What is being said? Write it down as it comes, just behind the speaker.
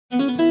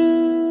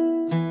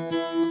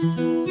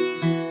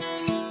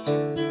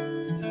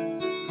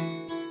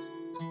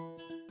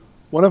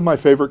One of my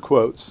favorite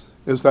quotes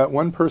is that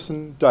one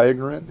person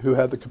diagonant who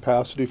had the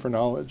capacity for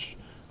knowledge.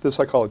 This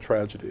I call a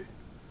tragedy.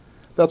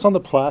 That's on the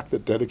plaque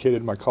that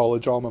dedicated my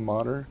college alma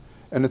mater,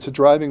 and it's a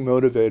driving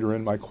motivator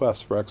in my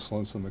quest for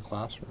excellence in the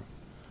classroom.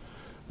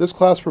 This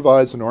class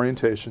provides an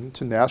orientation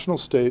to national,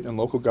 state, and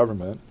local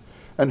government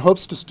and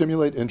hopes to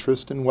stimulate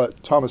interest in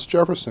what Thomas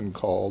Jefferson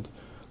called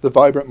the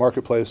vibrant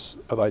marketplace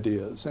of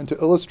ideas, and to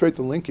illustrate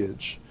the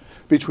linkage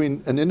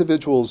between an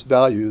individual's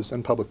values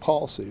and public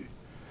policy.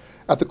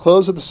 At the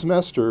close of the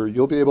semester,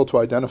 you'll be able to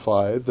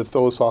identify the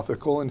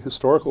philosophical and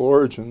historical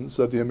origins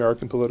of the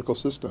American political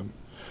system.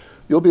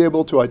 You'll be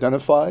able to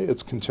identify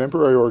its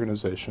contemporary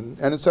organization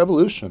and its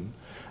evolution,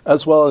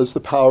 as well as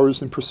the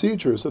powers and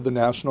procedures of the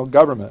national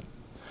government.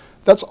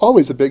 That's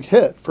always a big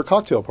hit for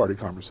cocktail party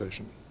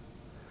conversation.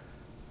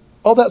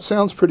 All that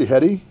sounds pretty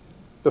heady,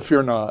 but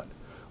fear not.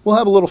 We'll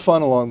have a little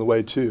fun along the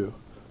way too.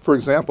 For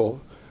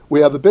example, we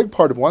have a big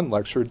part of one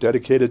lecture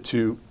dedicated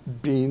to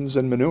beans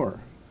and manure.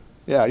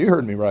 Yeah, you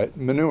heard me right,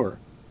 manure.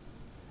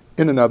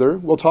 In another,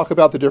 we'll talk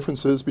about the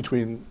differences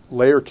between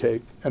layer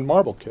cake and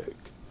marble cake.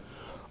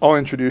 I'll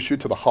introduce you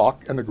to the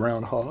hawk and the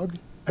groundhog,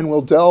 and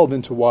we'll delve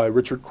into why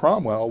Richard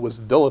Cromwell was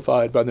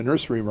vilified by the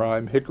nursery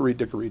rhyme Hickory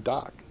Dickory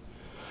Dock.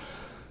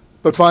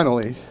 But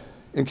finally,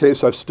 in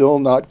case I've still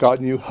not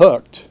gotten you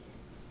hooked,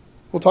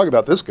 we'll talk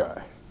about this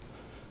guy.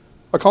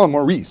 I call him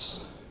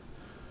Maurice.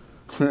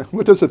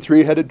 What does a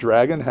three-headed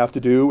dragon have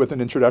to do with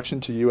an introduction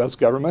to U.S.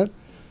 government?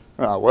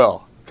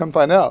 Well, come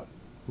find out.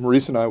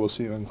 Maurice and I will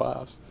see you in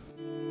class.